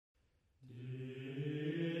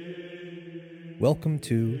Welcome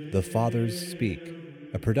to The Fathers Speak,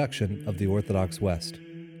 a production of the Orthodox West.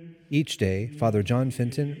 Each day, Father John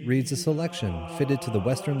Fenton reads a selection fitted to the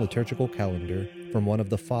Western liturgical calendar from one of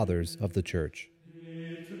the Fathers of the Church.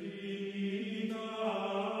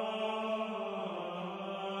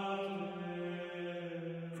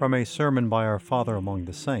 From a sermon by our Father among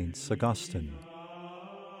the Saints, Augustine.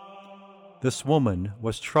 This woman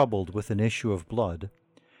was troubled with an issue of blood,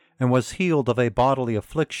 and was healed of a bodily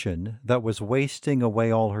affliction that was wasting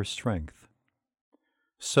away all her strength.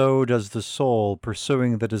 So does the soul,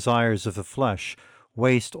 pursuing the desires of the flesh,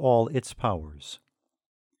 waste all its powers.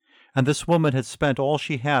 And this woman had spent all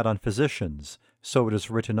she had on physicians, so it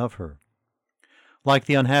is written of her. Like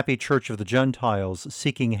the unhappy church of the Gentiles,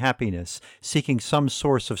 seeking happiness, seeking some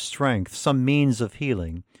source of strength, some means of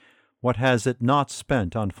healing, what has it not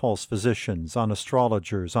spent on false physicians, on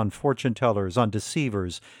astrologers, on fortune-tellers, on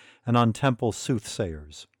deceivers, and on temple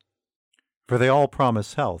soothsayers? For they all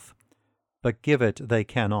promise health, but give it they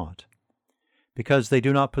cannot, because they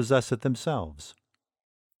do not possess it themselves.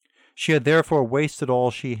 She had therefore wasted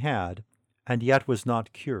all she had, and yet was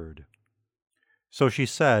not cured. So she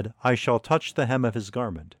said, I shall touch the hem of his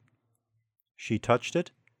garment. She touched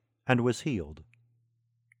it, and was healed.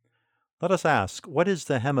 Let us ask, what is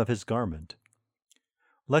the hem of his garment?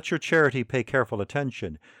 Let your charity pay careful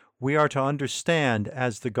attention. We are to understand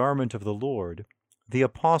as the garment of the Lord the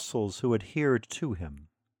apostles who adhered to him.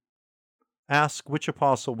 Ask which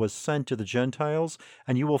apostle was sent to the Gentiles,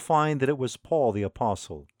 and you will find that it was Paul the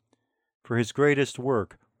apostle, for his greatest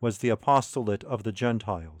work was the apostolate of the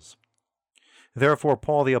Gentiles. Therefore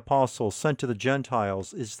Paul the apostle sent to the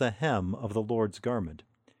Gentiles is the hem of the Lord's garment,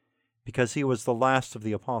 because he was the last of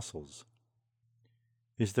the apostles.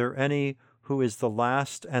 Is there any who is the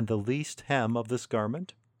last and the least hem of this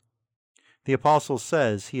garment? The apostle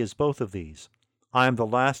says he is both of these. I am the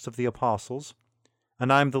last of the apostles,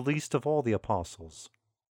 and I am the least of all the apostles.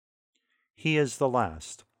 He is the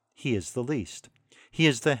last, he is the least. He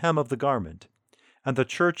is the hem of the garment. And the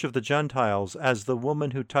church of the Gentiles, as the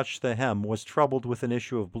woman who touched the hem, was troubled with an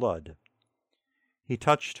issue of blood. He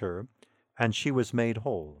touched her, and she was made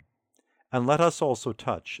whole. And let us also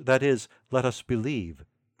touch, that is, let us believe,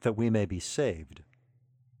 that we may be saved.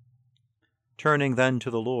 Turning then to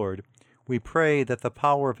the Lord, we pray that the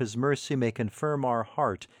power of his mercy may confirm our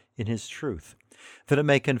heart in his truth, that it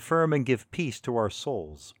may confirm and give peace to our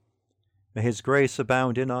souls. May his grace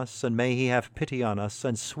abound in us, and may he have pity on us,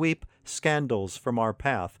 and sweep scandals from our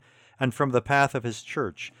path, and from the path of his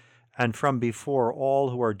church, and from before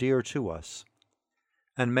all who are dear to us.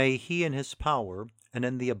 And may he in his power, and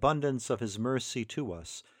in the abundance of his mercy to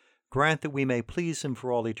us, grant that we may please him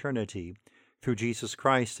for all eternity, through Jesus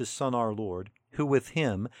Christ his Son our Lord, who with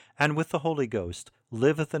him and with the Holy Ghost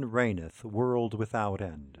liveth and reigneth, world without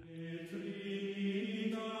end.